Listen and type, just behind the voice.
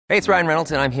Hey, it's Ryan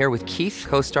Reynolds, and I'm here with Keith,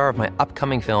 co-star of my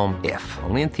upcoming film, If,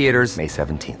 only in theaters May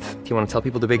 17th. Do you want to tell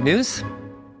people the big news?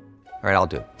 All right, I'll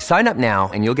do it. Sign up now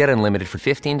and you'll get unlimited for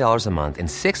 $15 a month and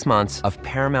 6 months of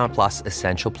Paramount Plus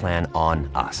Essential Plan on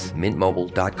us.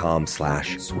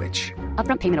 MintMobile.com/switch.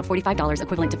 Upfront payment of $45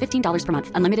 equivalent to $15 per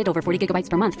month. Unlimited over 40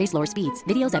 gigabytes per month. Face lower speeds.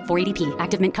 Videos at 480p.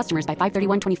 Active Mint customers by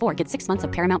 531.24 get 6 months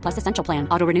of Paramount Plus Essential Plan.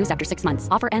 Auto renews after 6 months.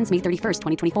 Offer ends May 31st,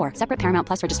 2024. Separate Paramount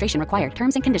Plus registration required.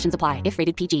 Terms and conditions apply if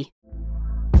rated PG.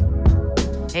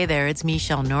 Hey there, it's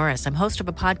Michelle Norris. I'm host of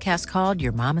a podcast called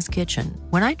Your Mama's Kitchen.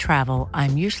 When I travel,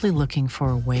 I'm usually looking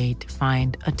for a way to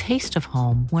find a taste of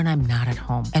home when I'm not at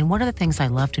home. And one of the things I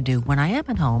love to do when I am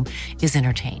at home is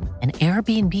entertain. And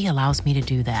Airbnb allows me to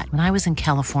do that. When I was in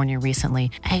California recently,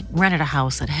 I rented a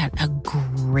house that had a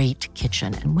great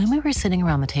kitchen. And when we were sitting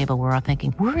around the table, we were all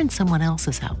thinking, we're in someone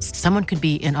else's house. Someone could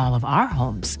be in all of our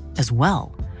homes as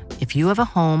well. If you have a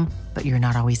home, but you're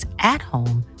not always at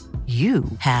home, you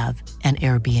have an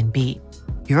Airbnb.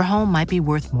 Your home might be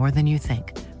worth more than you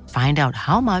think. Find out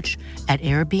how much at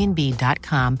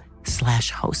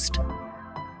airbnb.com/host.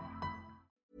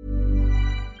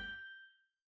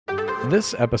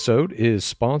 This episode is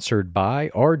sponsored by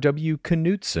R.W.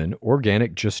 Knudsen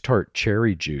Organic Just Tart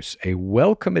Cherry Juice, a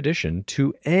welcome addition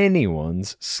to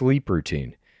anyone's sleep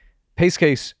routine. Pace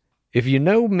case, if you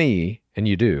know me, and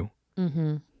you do,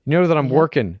 you know that I'm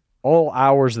working all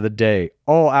hours of the day,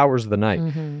 all hours of the night.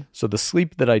 So the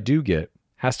sleep that I do get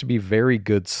has to be very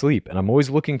good sleep. And I'm always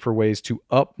looking for ways to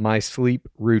up my sleep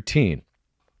routine.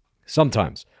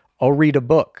 Sometimes I'll read a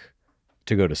book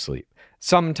to go to sleep.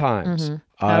 Sometimes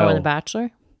The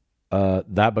Bachelor?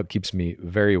 That book keeps me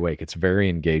very awake. It's very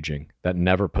engaging. That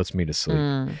never puts me to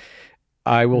sleep.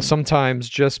 I will sometimes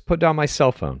just put down my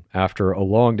cell phone after a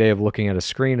long day of looking at a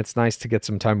screen. It's nice to get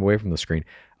some time away from the screen.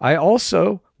 I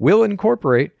also will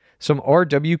incorporate some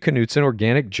R.W. Knudsen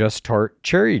Organic Just Tart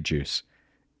Cherry Juice.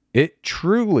 It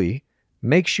truly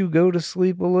makes you go to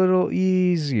sleep a little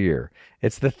easier.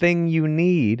 It's the thing you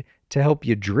need to help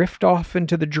you drift off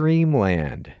into the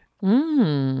dreamland.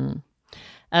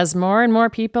 As more and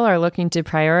more people are looking to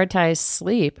prioritize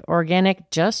sleep, Organic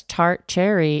Just Tart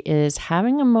Cherry is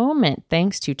having a moment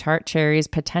thanks to Tart Cherry's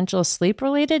potential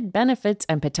sleep-related benefits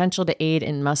and potential to aid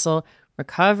in muscle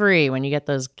recovery when you get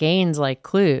those gains like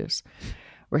clues.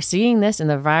 We're seeing this in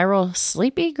the viral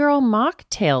Sleepy Girl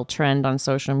mocktail trend on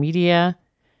social media.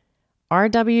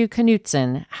 R.W.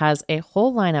 Knudsen has a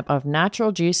whole lineup of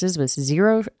natural juices with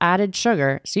zero added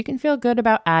sugar, so you can feel good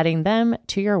about adding them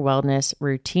to your wellness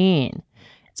routine.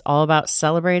 It's all about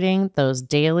celebrating those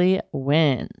daily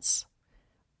wins.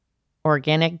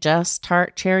 Organic Just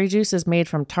Tart Cherry Juice is made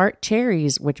from tart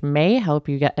cherries, which may help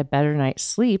you get a better night's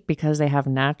sleep because they have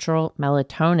natural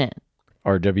melatonin.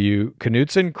 R.W.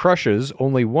 Knudsen crushes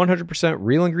only 100%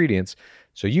 real ingredients,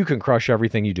 so you can crush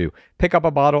everything you do. Pick up a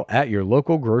bottle at your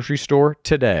local grocery store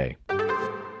today.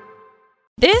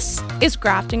 This is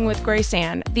Grafting with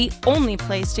Graceanne, the only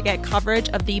place to get coverage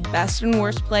of the best and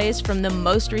worst plays from the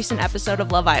most recent episode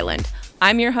of Love Island.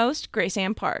 I'm your host,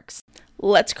 Graceanne Parks.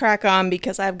 Let's crack on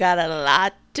because I've got a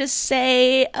lot to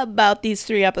say about these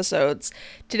 3 episodes.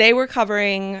 Today we're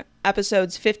covering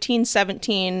episodes 15,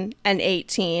 17, and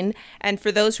 18. And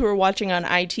for those who are watching on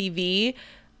ITV,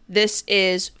 this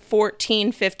is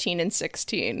 14, 15, and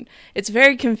 16. It's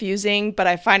very confusing, but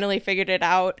I finally figured it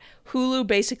out. Hulu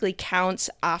basically counts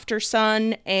After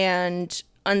Sun and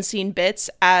Unseen Bits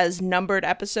as numbered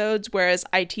episodes, whereas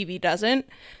ITV doesn't.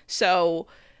 So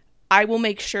I will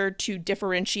make sure to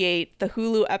differentiate the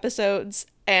Hulu episodes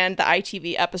and the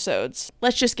ITV episodes.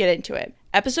 Let's just get into it.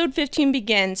 Episode 15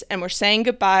 begins, and we're saying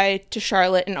goodbye to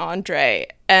Charlotte and Andre.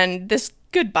 And this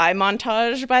goodbye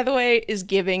montage, by the way, is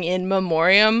giving in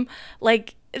memoriam.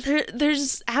 Like,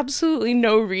 there's absolutely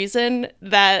no reason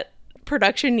that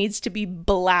production needs to be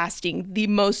blasting the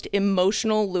most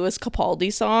emotional Lewis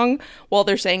Capaldi song while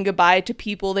they're saying goodbye to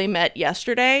people they met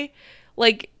yesterday.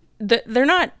 Like, they're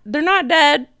not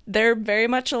dead. They're very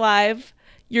much alive.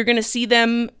 You're gonna see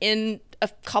them in a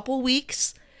couple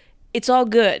weeks. It's all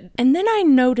good. And then I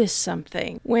noticed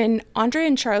something. When Andre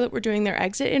and Charlotte were doing their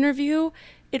exit interview,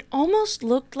 it almost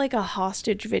looked like a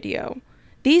hostage video.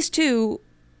 These two,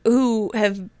 who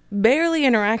have barely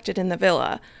interacted in the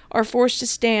villa, are forced to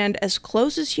stand as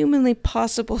close as humanly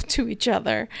possible to each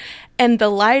other. And the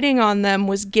lighting on them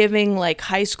was giving like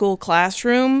high school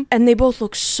classroom, and they both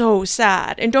look so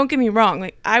sad. And don't get me wrong,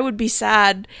 like I would be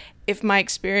sad if my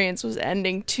experience was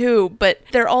ending too, but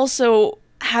they're also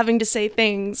having to say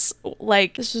things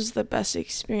like, this was the best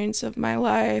experience of my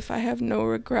life, I have no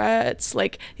regrets,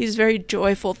 like these very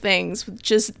joyful things with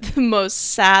just the most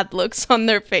sad looks on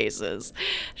their faces.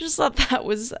 I just thought that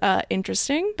was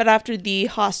interesting. But after the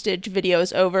hostage video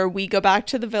is over, we go back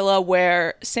to the villa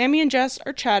where Sammy and Jess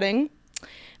are chatting.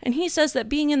 And he says that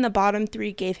being in the bottom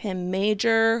 3 gave him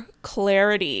major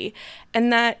clarity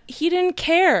and that he didn't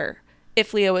care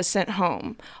if Leah was sent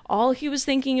home. All he was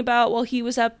thinking about while he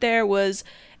was up there was,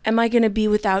 am I going to be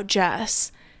without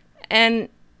Jess? And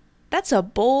that's a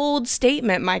bold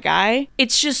statement, my guy.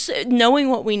 It's just knowing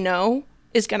what we know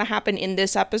is going to happen in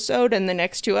this episode and the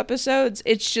next 2 episodes.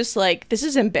 It's just like, this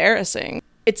is embarrassing.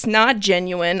 It's not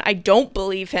genuine. I don't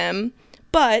believe him.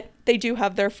 But they do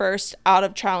have their first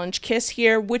out-of-challenge kiss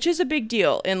here, which is a big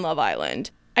deal in Love Island.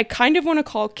 I kind of want to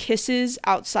call kisses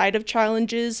outside of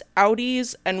challenges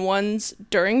outies and ones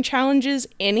during challenges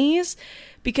innies,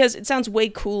 because it sounds way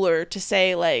cooler to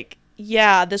say, like,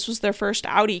 yeah, this was their first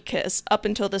outie kiss. Up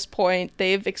until this point,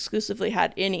 they've exclusively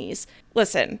had innies.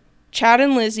 Listen, Chad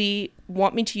and Lizzie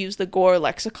want me to use the gore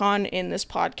lexicon in this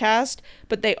podcast,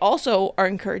 but they also are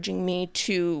encouraging me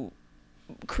to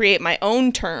create my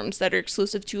own terms that are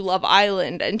exclusive to Love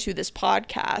Island and to this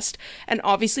podcast. And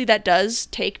obviously that does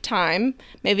take time.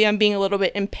 Maybe I'm being a little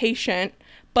bit impatient,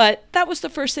 but that was the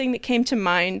first thing that came to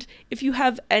mind. If you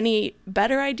have any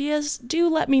better ideas, do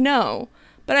let me know.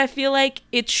 But I feel like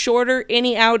it's shorter,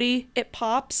 any outie, it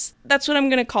pops. That's what I'm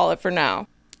going to call it for now.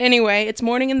 Anyway, it's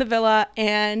morning in the villa,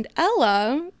 and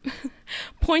Ella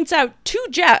points out to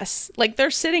Jess, like they're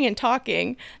sitting and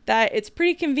talking, that it's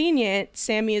pretty convenient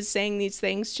Sammy is saying these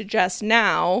things to Jess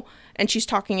now, and she's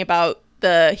talking about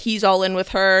the he's all in with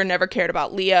her, never cared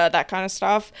about Leah, that kind of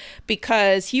stuff,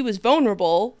 because he was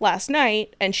vulnerable last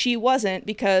night, and she wasn't,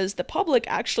 because the public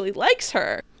actually likes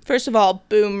her. First of all,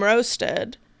 boom,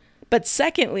 roasted. But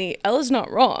secondly, Ella's not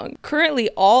wrong.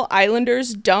 Currently, all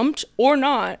Islanders, dumped or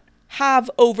not,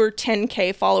 have over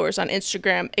 10K followers on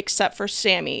Instagram, except for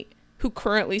Sammy, who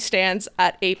currently stands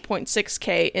at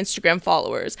 8.6K Instagram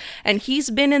followers. And he's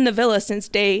been in the villa since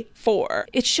day 4.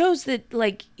 It shows that,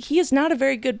 like, he is not a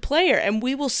very good player. And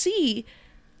we will see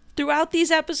throughout these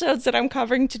episodes that I'm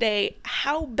covering today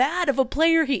how bad of a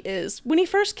player he is. When he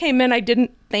first came in, I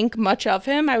didn't think much of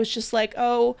him. I was just like,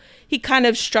 oh, he kind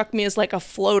of struck me as like a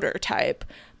floater type.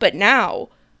 But now,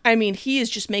 I mean, he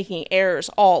is just making errors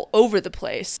all over the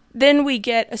place. Then we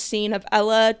get a scene of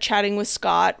Ella chatting with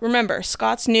Scott. Remember,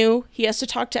 Scott's new. He has to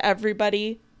talk to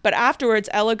everybody. But afterwards,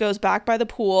 Ella goes back by the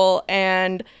pool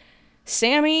and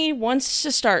Sammy wants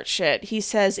to start shit. He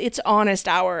says, it's honest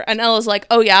hour. And Ella's like,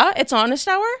 oh yeah, it's honest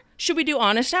hour? Should we do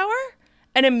honest hour?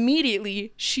 And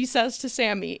immediately she says to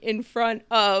Sammy in front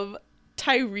of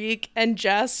Tyreek and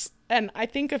Jess and I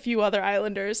think a few other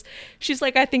Islanders, she's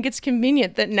like, I think it's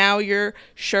convenient that now you're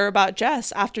sure about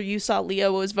Jess after you saw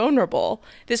Leah was vulnerable.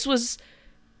 This was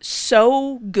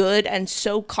so good and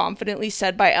so confidently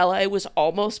said by Ella. It was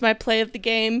almost my play of the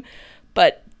game,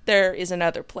 but there is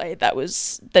another play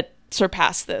that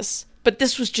surpassed this. But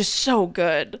this was just so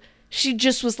good. She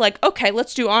just was like, okay,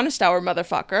 let's do honest hour,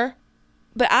 motherfucker.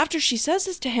 But after she says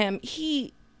this to him,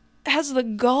 he has the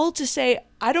gall to say,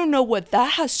 I don't know what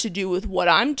that has to do with what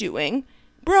I'm doing.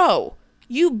 Bro,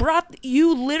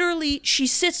 she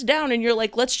sits down and you're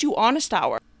like, let's do honest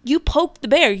hour. You poked the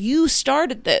bear. You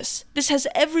started this. This has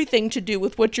everything to do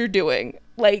with what you're doing.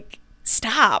 Like,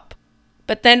 stop.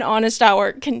 But then honest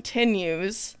hour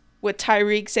continues with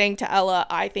Tyreek saying to Ella,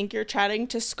 I think you're chatting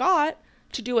to Scott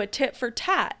to do a tit for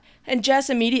tat. And Jess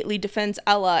immediately defends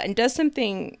Ella and does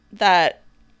something that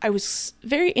I was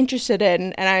very interested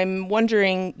in, and I'm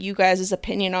wondering you guys'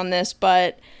 opinion on this,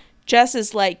 but Jess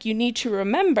is like, you need to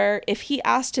remember, if he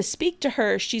asks to speak to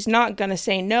her, she's not gonna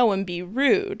say no and be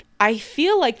rude. I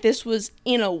feel like this was,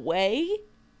 in a way,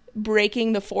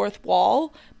 breaking the fourth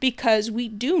wall, because we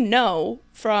do know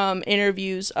from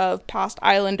interviews of past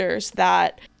Islanders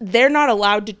that they're not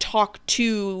allowed to talk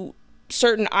to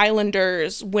certain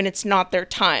Islanders when it's not their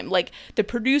time. Like, the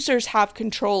producers have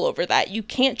control over that. You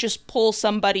can't just pull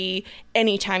somebody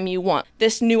anytime you want.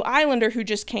 This new Islander who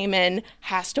just came in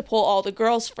has to pull all the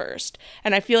girls first.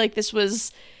 And I feel like this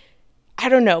was, I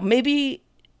don't know, maybe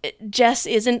Jess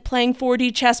isn't playing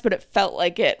 4D chess, but it felt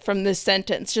like it from this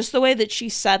sentence. Just the way that she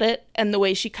said it and the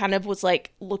way she kind of was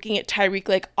like looking at Tyreek,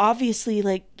 like obviously,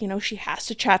 like, you know, she has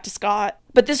to chat to Scott.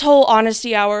 But this whole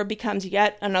honesty hour becomes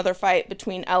yet another fight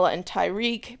between Ella and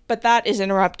Tyreek, but that is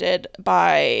interrupted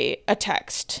by a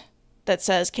text. that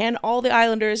says, can all the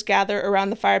Islanders gather around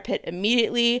the fire pit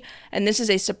immediately? And this is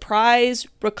a surprise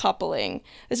recoupling.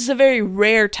 This is a very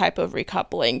rare type of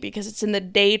recoupling because it's in the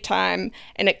daytime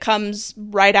and it comes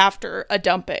right after a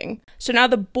dumping. So now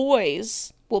the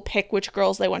boys will pick which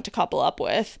girls they want to couple up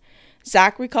with.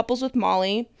 Zach recouples with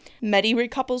Molly. Meddy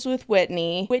recouples with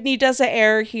Whitney. Whitney does an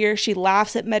error here. She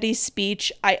laughs at Meddy's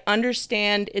speech. I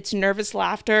understand it's nervous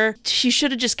laughter. She should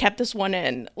have just kept this one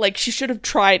in. Like, she should have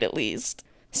tried at least.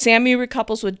 Sammy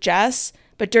recouples with Jess,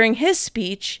 but during his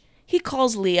speech, he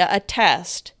calls Leah a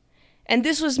test. And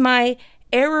this was my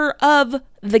error of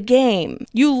the game.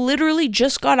 You literally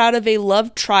just got out of a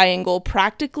love triangle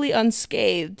practically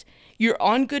unscathed. You're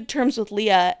on good terms with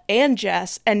Leah and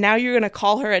Jess, and now you're going to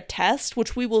call her a test,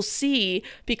 which we will see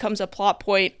becomes a plot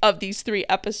point of these 3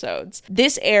 episodes.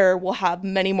 This error will have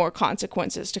many more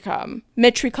consequences to come.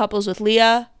 Mitch recouples with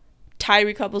Leah. Ty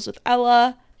recouples with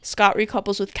Ella. Scott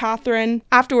recouples with Catherine.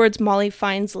 Afterwards, Molly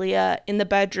finds Leah in the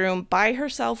bedroom by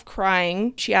herself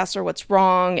crying. She asks her what's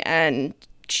wrong, and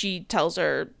she tells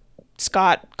her,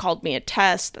 Scott called me a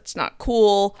test. That's not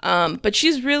cool. But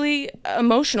she's really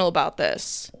emotional about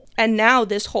this. And now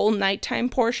this whole nighttime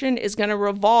portion is going to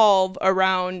revolve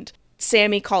around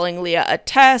Sammy calling Leah a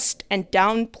test and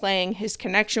downplaying his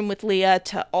connection with Leah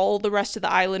to all the rest of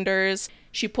the Islanders.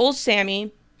 She pulls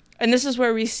Sammy, and this is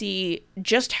where we see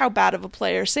just how bad of a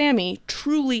player Sammy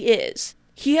truly is.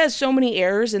 He has so many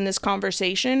errors in this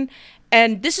conversation,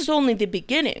 and this is only the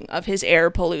beginning of his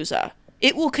Errorpalooza.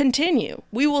 It will continue.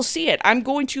 We will see it. I'm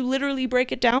going to literally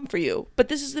break it down for you, but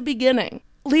this is the beginning.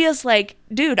 Leah's like,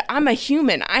 dude, I'm a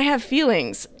human. I have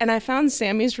feelings. And I found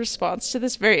Sammy's response to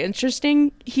this very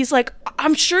interesting. He's like,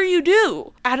 I'm sure you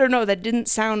do. I don't know. That didn't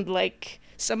sound like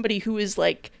somebody who is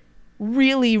like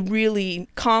really, really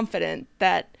confident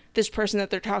that this person that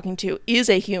they're talking to is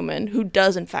a human who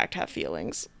does in fact have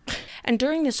feelings. And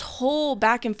during this whole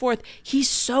back and forth, he's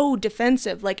so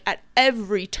defensive, like at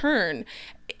every turn.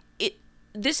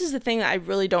 This is the thing that I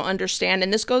really don't understand,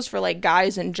 and this goes for like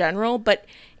guys in general, but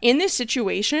in this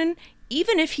situation,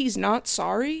 even if he's not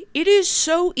sorry, it is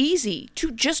so easy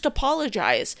to just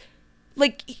apologize.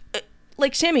 Like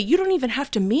Sammy, you don't even have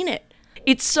to mean it.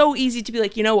 It's so easy to be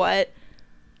like, you know what?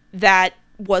 That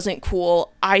wasn't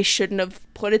cool. I shouldn't have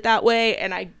put it that way,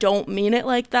 and I don't mean it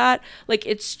like that. Like,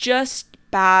 it's just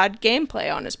bad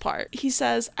gameplay on his part. He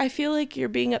says, I feel like you're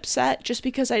being upset just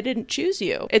because I didn't choose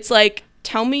you. It's like,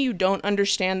 tell me you don't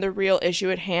understand the real issue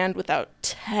at hand without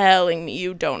telling me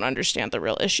you don't understand the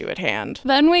real issue at hand.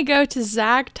 Then we go to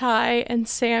Zach, Ty, and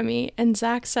Sammy, and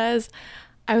Zach says,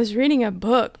 I was reading a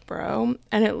book, bro,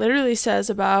 and it literally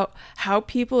says about how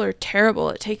people are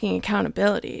terrible at taking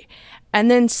accountability. And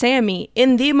then Sammy,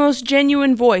 in the most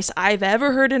genuine voice I've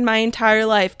ever heard in my entire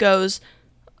life, goes,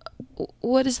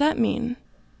 what does that mean?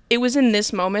 It was in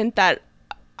this moment that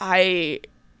I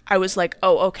was like,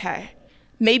 oh, okay.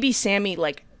 Maybe Sammy,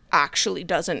 like, actually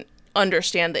doesn't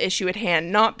understand the issue at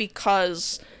hand, not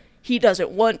because he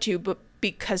doesn't want to, but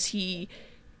because he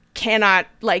cannot,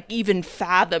 like, even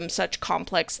fathom such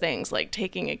complex things like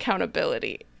taking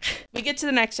accountability. We get to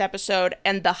the next episode,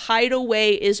 and the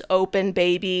hideaway is open,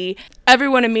 baby.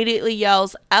 Everyone immediately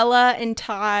yells, Ella and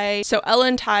Ty. So Ella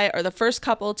and Ty are the first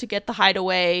couple to get the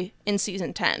hideaway in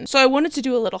season 10. So I wanted to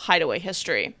do a little hideaway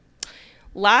history.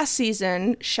 Last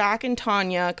season, Shaq and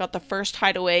Tanya got the first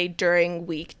hideaway during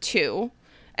week 2,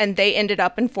 and they ended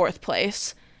up in 4th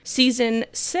place. Season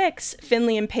 6,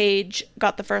 Finley and Paige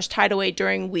got the first hideaway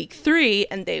during week 3,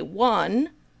 and they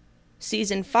won.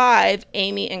 Season 5,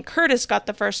 Amy and Curtis got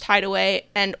the first hideaway,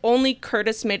 and only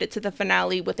Curtis made it to the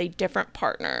finale with a different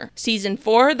partner. Season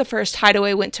 4, the first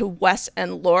hideaway went to Wes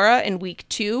and Laura in week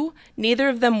 2. Neither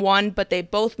of them won, but they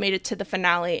both made it to the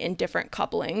finale in different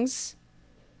couplings.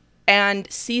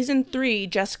 And season 3,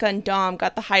 Jessica and Dom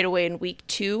got the hideaway in week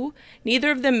 2.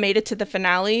 Neither of them made it to the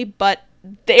finale, but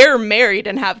they're married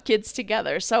and have kids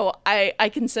together, so I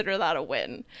consider that a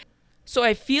win. So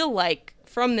I feel like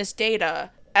from this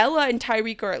data, Ella and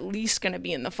Tyreek are at least going to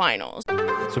be in the finals.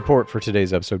 Support for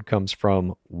today's episode comes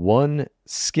from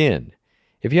OneSkin.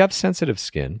 If you have sensitive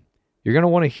skin, you're going to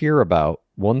want to hear about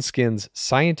OneSkin's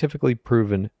scientifically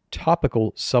proven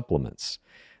topical supplements.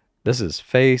 This is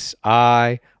face,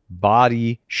 eye,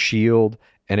 body, shield,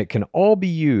 and it can all be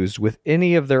used with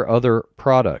any of their other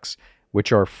products,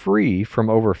 which are free from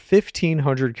over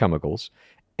 1,500 chemicals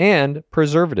and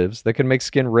preservatives that can make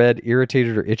skin red,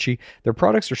 irritated, or itchy. Their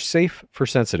products are safe for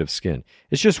sensitive skin.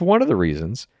 It's just one of the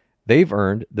reasons they've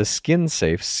earned the Skin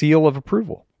Safe seal of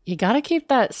approval. You got to keep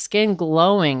that skin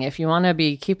glowing if you want to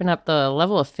be keeping up the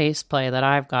level of face play that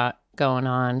I've got going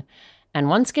on. And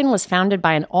OneSkin was founded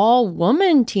by an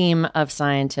all-woman team of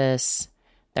scientists.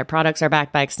 Their products are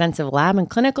backed by extensive lab and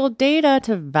clinical data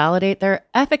to validate their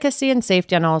efficacy and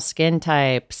safety on all skin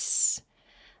types.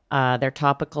 Their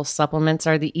topical supplements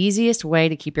are the easiest way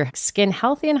to keep your skin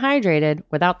healthy and hydrated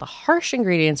without the harsh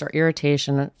ingredients or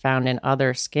irritation found in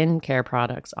other skincare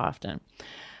products often.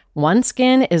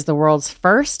 OneSkin is the world's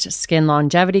first skin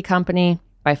longevity company.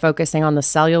 By focusing on the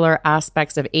cellular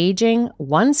aspects of aging,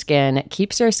 OneSkin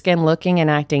keeps your skin looking and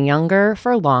acting younger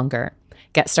for longer.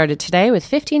 Get started today with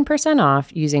 15%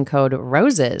 off using code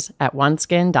ROSES at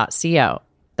oneskin.co.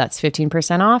 That's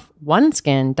 15% off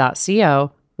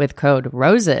oneskin.co with code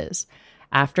ROSES.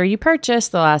 After you purchase,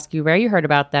 they'll ask you where you heard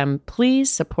about them. Please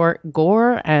support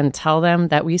Gore and tell them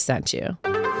that we sent you.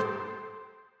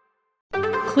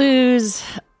 Clues.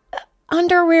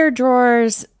 Underwear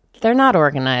drawers, they're not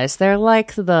organized. They're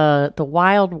like the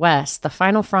Wild West, the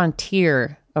final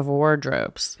frontier of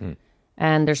wardrobes.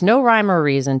 And there's no rhyme or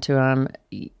reason to them.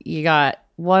 You got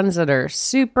ones that are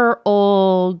super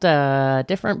old,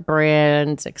 different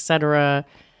brands, etc.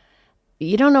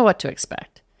 You don't know what to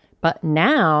expect. But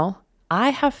now I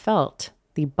have felt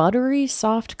the buttery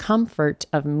soft comfort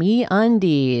of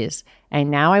MeUndies.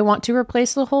 And now I want to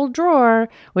replace the whole drawer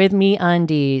with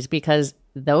MeUndies because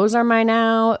those are my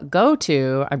now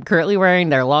go-to. I'm currently wearing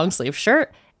their long sleeve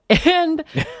shirt and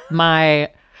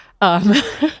my...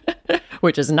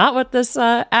 which is not what this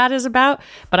ad is about,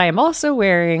 but I am also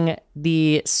wearing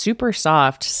the super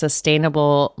soft,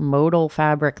 sustainable modal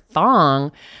fabric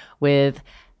thong with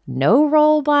no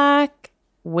rollback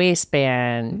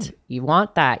waistband. You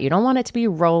want that. You don't want it to be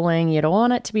rolling. You don't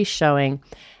want it to be showing.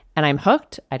 And I'm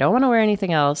hooked. I don't want to wear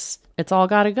anything else. It's all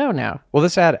got to go now. Well,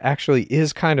 this ad actually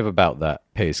is kind of about that,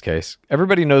 Pace Case.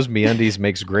 Everybody knows MeUndies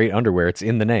makes great underwear. It's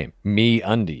in the name,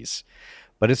 MeUndies.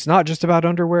 But it's not just about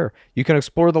underwear. You can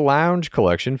explore the lounge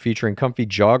collection featuring comfy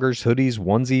joggers, hoodies,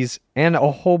 onesies, and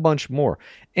a whole bunch more.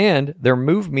 And their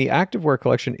Move Me activewear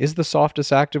collection is the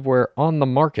softest activewear on the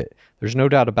market. There's no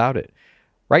doubt about it.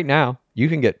 Right now, you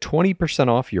can get 20%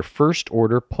 off your first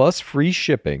order plus free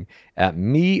shipping at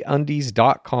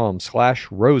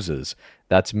MeUndies.com/roses.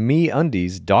 That's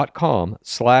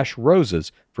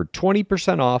MeUndies.com/roses for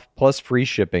 20% off plus free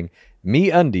shipping.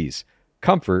 MeUndies,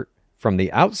 comfort from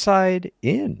the outside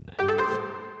in.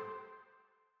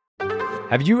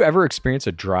 Have you ever experienced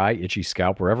a dry, itchy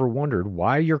scalp or ever wondered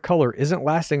why your color isn't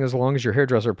lasting as long as your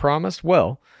hairdresser promised?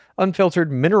 Well,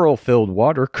 unfiltered mineral-filled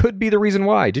water could be the reason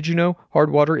why. Did you know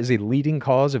hard water is a leading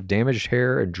cause of damaged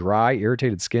hair and dry,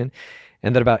 irritated skin?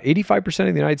 And that about 85%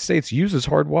 of the United States uses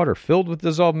hard water filled with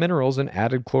dissolved minerals and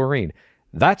added chlorine.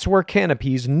 That's where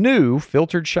Canopy's new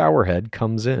filtered shower head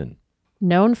comes in.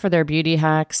 Known for their beauty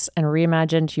hacks and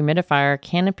reimagined humidifier,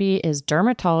 Canopy is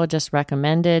dermatologist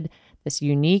recommended. This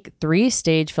unique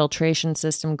 3-stage filtration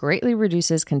system greatly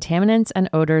reduces contaminants and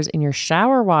odors in your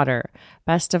shower water.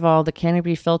 Best of all, the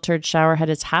Canopy filtered shower head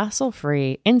is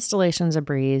hassle-free, installation's a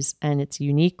breeze, and its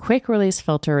unique quick-release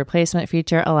filter replacement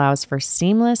feature allows for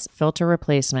seamless filter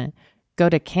replacement. Go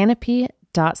to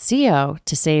canopy.co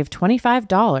to save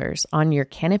 $25 on your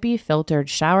Canopy filtered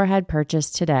shower head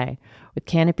purchase today with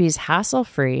Canopy's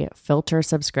hassle-free filter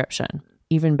subscription.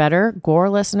 Even better, Gore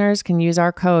listeners can use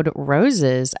our code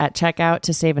ROSES at checkout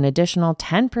to save an additional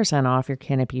 10% off your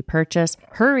Canopy purchase.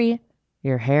 Hurry,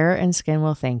 your hair and skin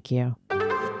will thank you.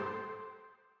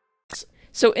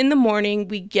 So in the morning,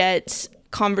 we get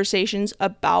conversations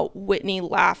about Whitney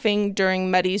laughing during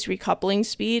Meddy's recoupling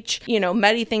speech. You know,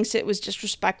 Meddy thinks it was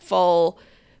disrespectful.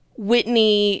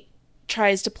 Whitney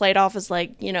tries to play it off as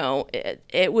like, you know,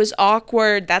 it was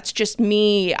awkward. That's just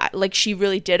me. Like, she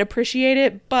really did appreciate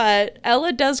it. But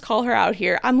Ella does call her out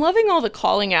here. I'm loving all the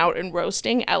calling out and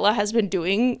roasting Ella has been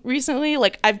doing recently.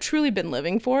 Like, I've truly been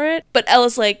living for it. But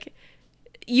Ella's like,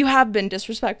 you have been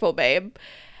disrespectful, babe.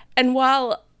 And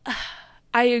while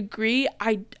I agree,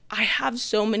 I have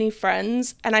so many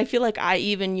friends, and I feel like I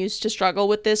even used to struggle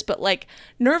with this, but like,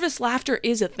 nervous laughter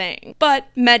is a thing. But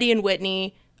Meddy and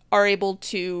Whitney are able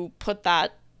to put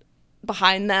that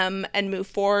behind them and move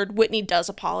forward. Whitney does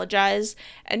apologize,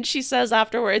 and she says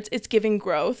afterwards, it's giving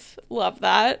growth. Love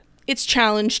that. It's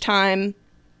challenge time.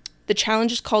 The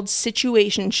challenge is called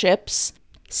Situationships.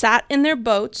 Sat in their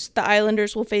boats, the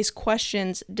Islanders will face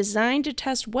questions designed to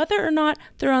test whether or not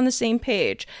they're on the same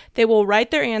page. They will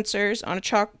write their answers on a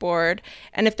chalkboard,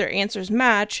 and if their answers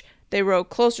match, they row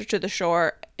closer to the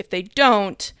shore. If they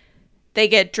don't, they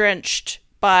get drenched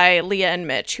by Leah and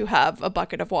Mitch, who have a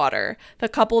bucket of water. The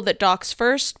couple that docks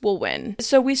first will win.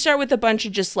 So we start with a bunch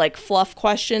of just like fluff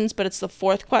questions, but it's the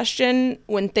fourth question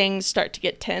when things start to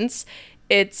get tense.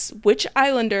 It's which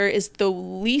Islander is the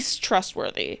least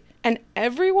trustworthy? And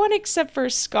everyone except for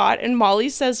Scott and Molly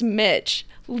says Mitch.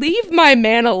 Leave my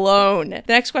man alone. The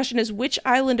next question is, which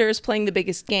Islander is playing the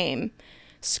biggest game?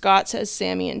 Scott says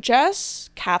Sammy and Jess.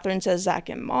 Catherine says Zach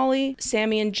and Molly.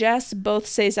 Sammy and Jess both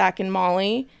say Zach and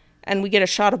Molly. And we get a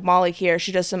shot of Molly here.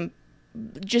 She does some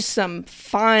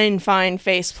fine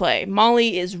face play.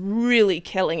 Molly is really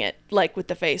killing it, like with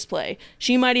the face play.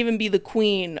 She might even be the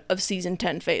queen of season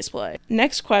 10 face play.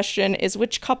 Next question is,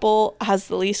 which couple has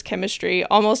the least chemistry?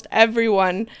 Almost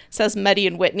everyone says Meddy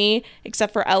and Whitney,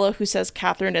 except for Ella, who says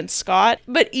Catherine and Scott.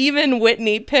 But even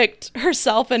Whitney picked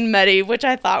herself and Meddy, which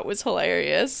I thought was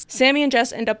hilarious. Sammy and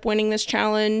Jess end up winning this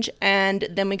challenge, and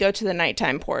then we go to the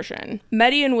nighttime portion.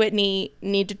 Meddy and Whitney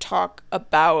need to talk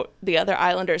about the other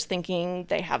Islanders thinking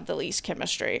they have the least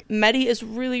chemistry. Meddy is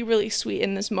really sweet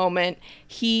in this moment.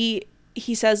 He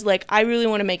says, like, I really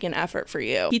want to make an effort for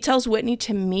you. He tells Whitney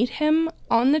to meet him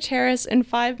on the terrace in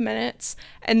 5 minutes.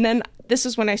 And then this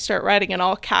is when I start writing in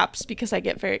all caps because I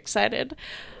get very excited.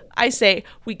 I say,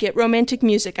 we get romantic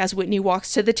music as Whitney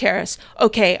walks to the terrace.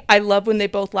 Okay, I love when they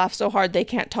both laugh so hard they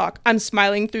can't talk. I'm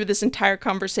smiling through this entire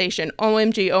conversation.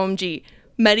 OMG.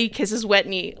 Meddy kisses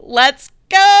Whitney. Let's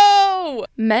go!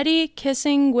 Meddy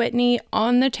kissing Whitney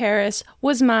on the terrace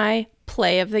was my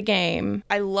play of the game.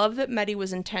 I love that Meddy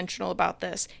was intentional about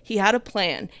this. He had a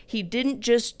plan. He didn't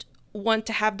just want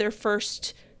to have their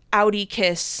first outie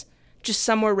kiss just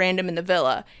somewhere random in the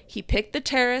villa. He picked the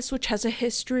terrace, which has a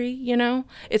history, you know?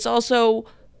 It's also,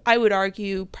 I would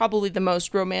argue, probably the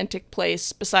most romantic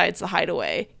place besides the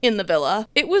Hideaway in the villa.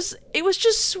 It was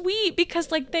just sweet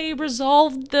because, like, they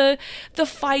resolved the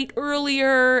fight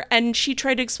earlier, and she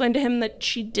tried to explain to him that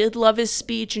she did love his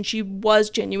speech and she was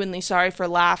genuinely sorry for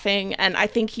laughing, and I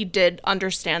think he did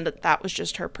understand that that was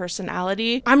just her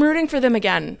personality. I'm rooting for them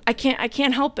again. I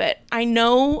can't help it. I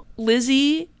know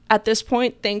Lizzie at this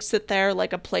point thinks that they're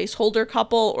like a placeholder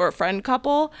couple or a friend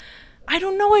couple. I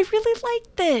don't know, I really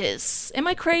like this. Am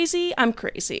I crazy? I'm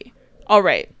crazy. All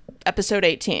right, episode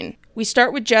 18. We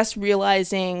start with Jess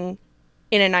realizing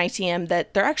in an ITM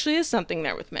that there actually is something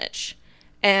there with Mitch.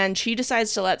 And she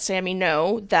decides to let Sammy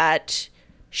know that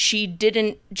she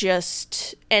didn't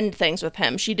just end things with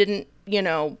him. She didn't,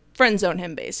 friend zone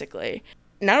him, basically.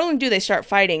 Not only do they start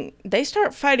fighting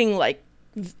like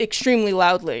extremely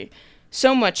loudly.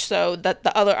 So much so that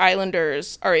the other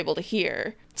Islanders are able to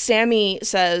hear. Sammy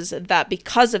says that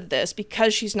because of this,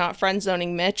 because she's not friend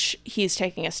zoning Mitch, he's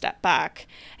taking a step back.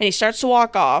 And he starts to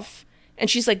walk off. And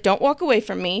she's like, don't walk away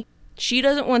from me. She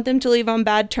doesn't want them to leave on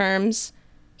bad terms.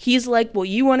 He's like, well,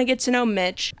 you want to get to know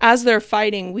Mitch. As they're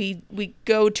fighting, we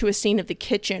go to a scene of the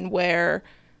kitchen where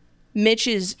Mitch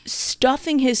is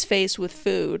stuffing his face with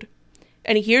food.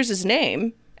 And he hears his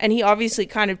name. And he obviously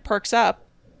kind of perks up,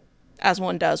 as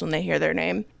one does when they hear their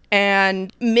name.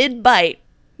 And mid-bite,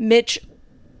 Mitch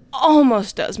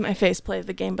almost does my faceplay of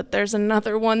the game, but there's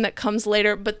another one that comes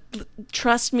later. But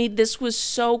trust me, this was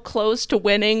so close to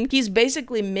winning. He's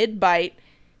basically mid-bite.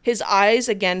 His eyes,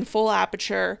 again, full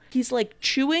aperture. He's like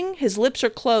chewing. His lips are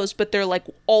closed, but they're like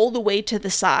all the way to the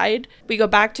side. We go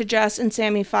back to Jess and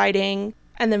Sammy fighting.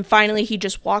 And then finally he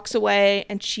just walks away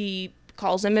and she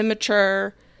calls him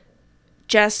immature.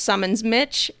 Jess summons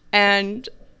Mitch, and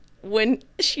when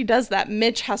she does that,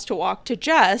 Mitch has to walk to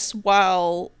Jess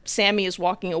while Sammy is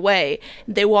walking away.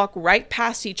 They walk right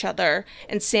past each other,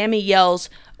 and Sammy yells,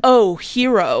 "Oh,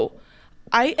 hero."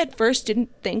 I at first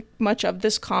didn't think much of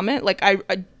this comment. Like, I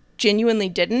genuinely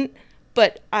didn't.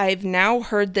 But I've now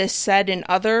heard this said in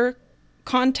other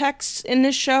contexts in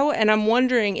this show, and I'm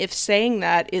wondering if saying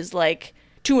that is, like,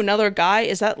 to another guy,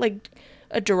 is that, like,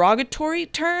 a derogatory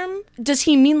term? Does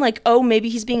he mean like, oh, maybe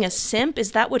he's being a simp?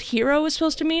 Is that what hero is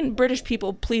supposed to mean? British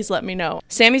people, please let me know.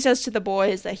 Sammy says to the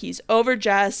boys that he's over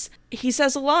Jess. He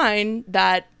says a line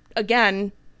that,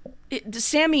 again,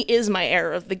 Sammy is my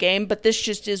error of the game, but this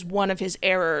just is one of his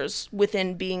errors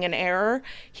within being an error.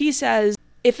 He says,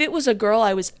 if it was a girl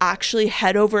I was actually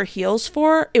head over heels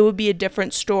for, it would be a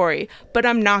different story, but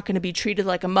I'm not going to be treated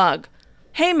like a mug.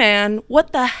 Hey man,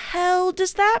 what the hell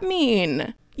does that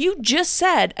mean? You just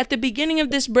said at the beginning of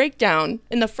this breakdown,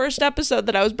 in the first episode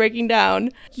that I was breaking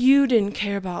down, you didn't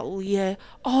care about Leah.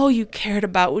 All you cared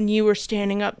about when you were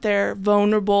standing up there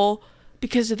vulnerable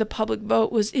because of the public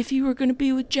vote was if you were going to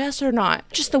be with Jess or not.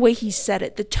 Just the way he said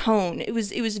it, the tone. It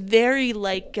was very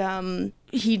like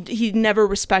he never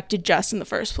respected Jess in the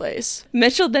first place.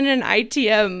 Mitchell then in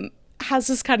ITM has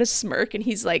this kind of smirk and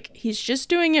he's like, he's just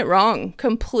doing it wrong,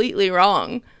 completely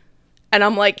wrong. And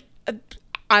I'm like,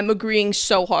 I'm agreeing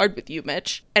so hard with you,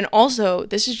 Mitch. And also,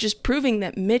 this is just proving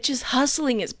that Mitch's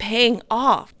hustling is paying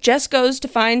off. Jess goes to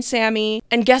find Sammy,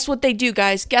 and guess what they do,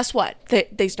 guys? Guess what?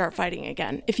 They start fighting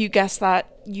again. If you guessed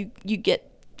that, you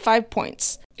get 5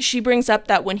 points. She brings up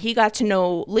that when he got to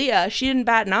know Leah, she didn't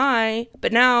bat an eye,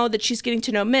 but now that she's getting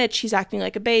to know Mitch, he's acting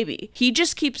like a baby. He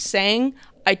just keeps saying,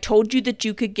 I told you that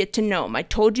you could get to know him. I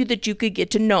told you that you could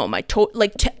get to know him.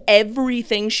 Like, to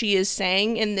everything she is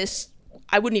saying in this,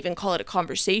 I wouldn't even call it a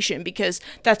conversation, because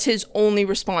that's his only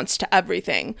response to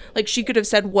everything. Like, she could have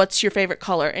said, what's your favorite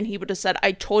color? And he would have said,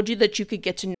 I told you that you could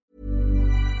get to know.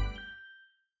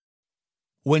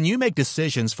 When you make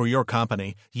decisions for your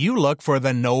company, you look for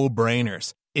the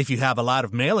no-brainers. If you have a lot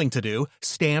of mailing to do,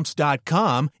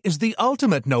 Stamps.com is the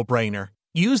ultimate no-brainer.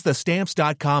 Use the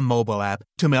Stamps.com mobile app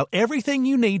to mail everything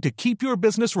you need to keep your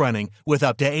business running with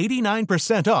up to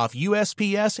 89% off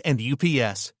USPS and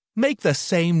UPS. Make the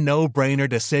same no-brainer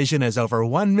decision as over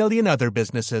 1 million other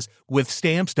businesses with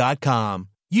Stamps.com.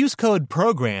 Use code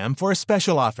PROGRAM for a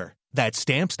special offer. That's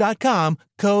Stamps.com,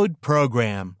 code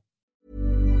PROGRAM.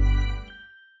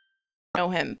 Know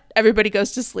him. Everybody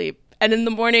goes to sleep. And in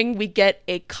the morning, we get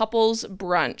a couple's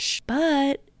brunch.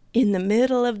 But in the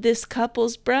middle of this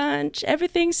couple's brunch,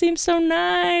 everything seems so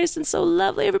nice and so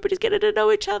lovely. Everybody's getting to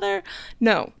know each other.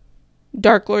 No.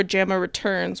 Dark Lord Jamma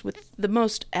returns with the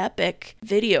most epic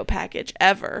video package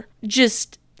ever.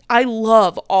 Just, I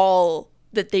love all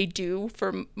that they do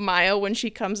for Maya when she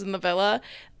comes in the villa.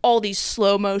 All these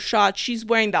slow-mo shots. She's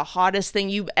wearing the hottest thing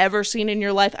you've ever seen in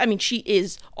your life. I mean, she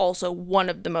is also one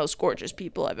of the most gorgeous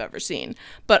people I've ever seen.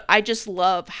 But I just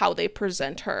love how they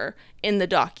present her in the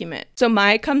document. So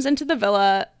Maya comes into the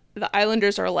villa. The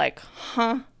Islanders are like,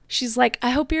 huh? She's like, I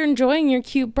hope you're enjoying your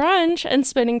cute brunch and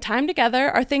spending time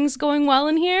together. Are things going well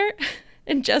in here?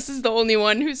 And Jess is the only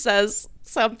one who says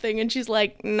something. And she's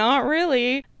like, not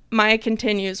really. Maya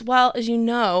continues, well, as you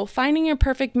know, finding your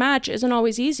perfect match isn't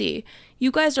always easy. You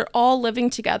guys are all living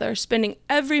together, spending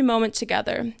every moment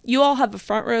together. You all have a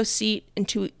front row seat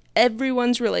into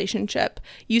everyone's relationship.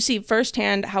 You see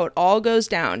firsthand how it all goes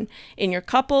down. In your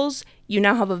couples, you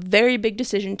now have a very big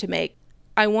decision to make.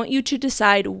 I want you to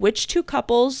decide which two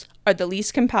couples are the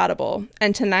least compatible.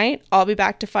 And tonight, I'll be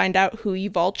back to find out who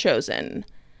you've all chosen.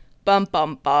 Bum,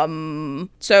 bum,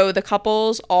 bum. So the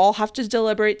couples all have to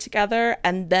deliberate together,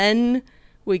 and then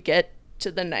we get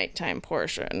to the nighttime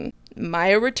portion.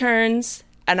 Maya returns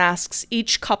and asks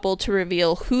each couple to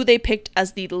reveal who they picked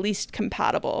as the least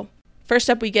compatible. First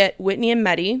up, we get Whitney and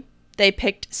Meddy. They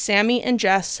picked Sammy and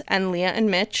Jess and Leah and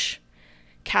Mitch.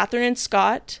 Catherine and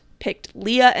Scott picked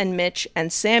Leah and Mitch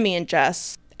and Sammy and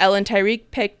Jess. Elle and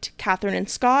Tyreek picked Catherine and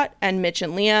Scott and Mitch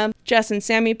and Leah. Jess and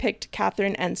Sammy picked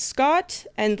Catherine and Scott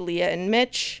and Leah and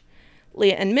Mitch.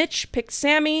 Leah and Mitch picked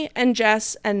Sammy and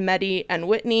Jess and Meddy and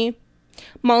Whitney.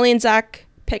 Molly and Zach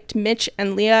picked Mitch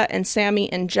and Leah and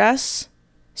Sammy and Jess.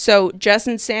 So Jess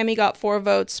and Sammy got 4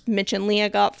 votes. Mitch and Leah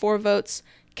got 4 votes.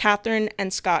 Catherine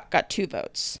and Scott got 2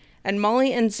 votes. And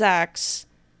Molly and Zach's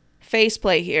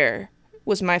faceplay here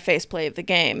was my faceplay of the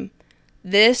game.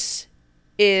 This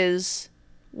is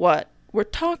what we're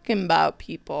talking about,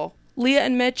 people. Leah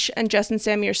and Mitch and Jess and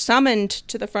Sammy are summoned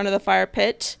to the front of the fire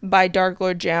pit by Dark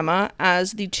Lord Jamma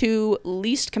as the 2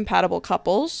 least compatible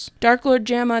couples. Dark Lord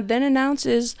Jamma then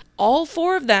announces all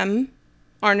 4 of them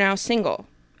are now single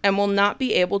and will not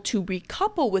be able to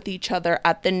recouple with each other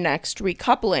at the next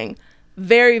recoupling.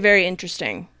 Very, very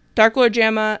interesting. Dark Lord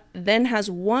Jamma then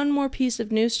has one more piece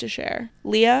of news to share.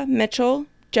 Leah, Mitchell,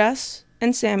 Jess,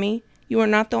 and Sammy, you are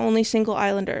not the only single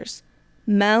Islanders.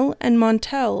 Mel and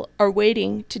Montel are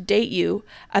waiting to date you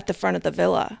at the front of the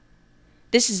villa.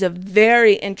 This is a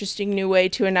very interesting new way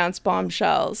to announce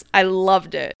bombshells. I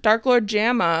loved it. Dark Lord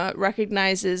Jamma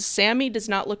recognizes Sammy does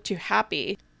not look too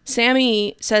happy.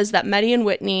 Sammy says that Meddy and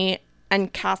Whitney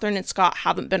and Catherine and Scott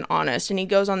haven't been honest, and he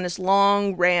goes on this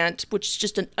long rant, which is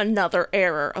just another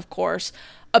error, of course,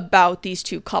 about these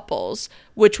 2 couples,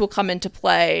 which will come into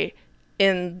play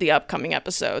in the upcoming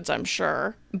episodes, I'm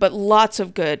sure. But lots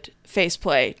of good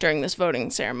faceplay during this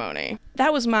voting ceremony.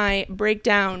 That was my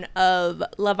breakdown of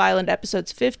Love Island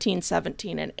episodes 15,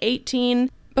 17, and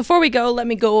 18. Before we go, let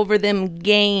me go over them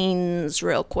gains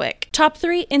real quick. Top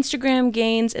 3 Instagram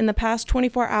gains in the past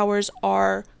 24 hours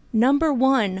are: number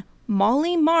 1,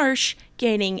 Molly Marsh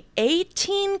gaining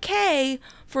 18K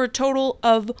for a total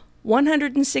of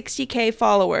 160K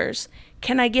followers.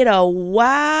 Can I get a wowee?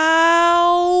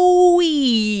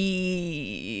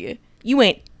 You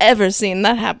ain't ever seen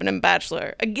that happen in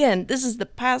Bachelor. Again, this is the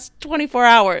past 24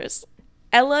 hours.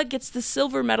 Ella gets the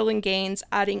silver medal in gains,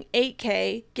 adding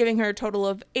 8K, giving her a total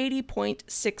of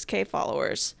 80.6K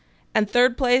followers. And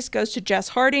third place goes to Jess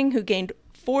Harding, who gained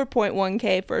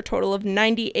 4.1K for a total of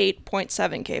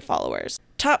 98.7K followers.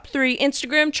 Top 3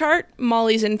 Instagram chart,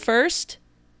 Molly's in first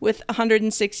with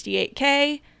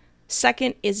 168K.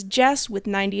 Second is Jess with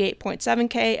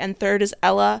 98.7K, and third is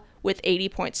Ella with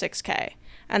 80.6K.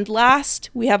 And last,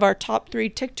 we have our top 3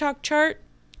 TikTok chart.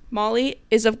 Molly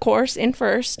is, of course, in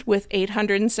first with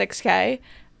 806K.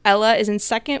 Ella is in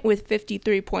second with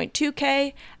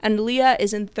 53.2K. And Leah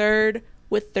is in third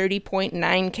with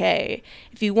 30.9K.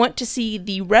 If you want to see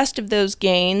the rest of those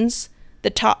gains, the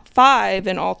top 5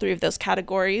 in all 3 of those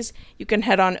categories, you can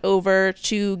head on over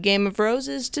to Game of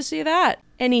Roses to see that.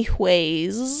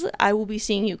 Anyways, I will be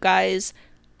seeing you guys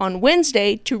on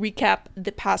Wednesday to recap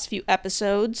the past few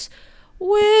episodes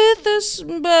with a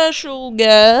special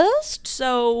guest,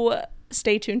 so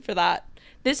stay tuned for that.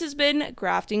 This has been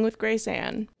Grafting with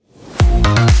Graceanne.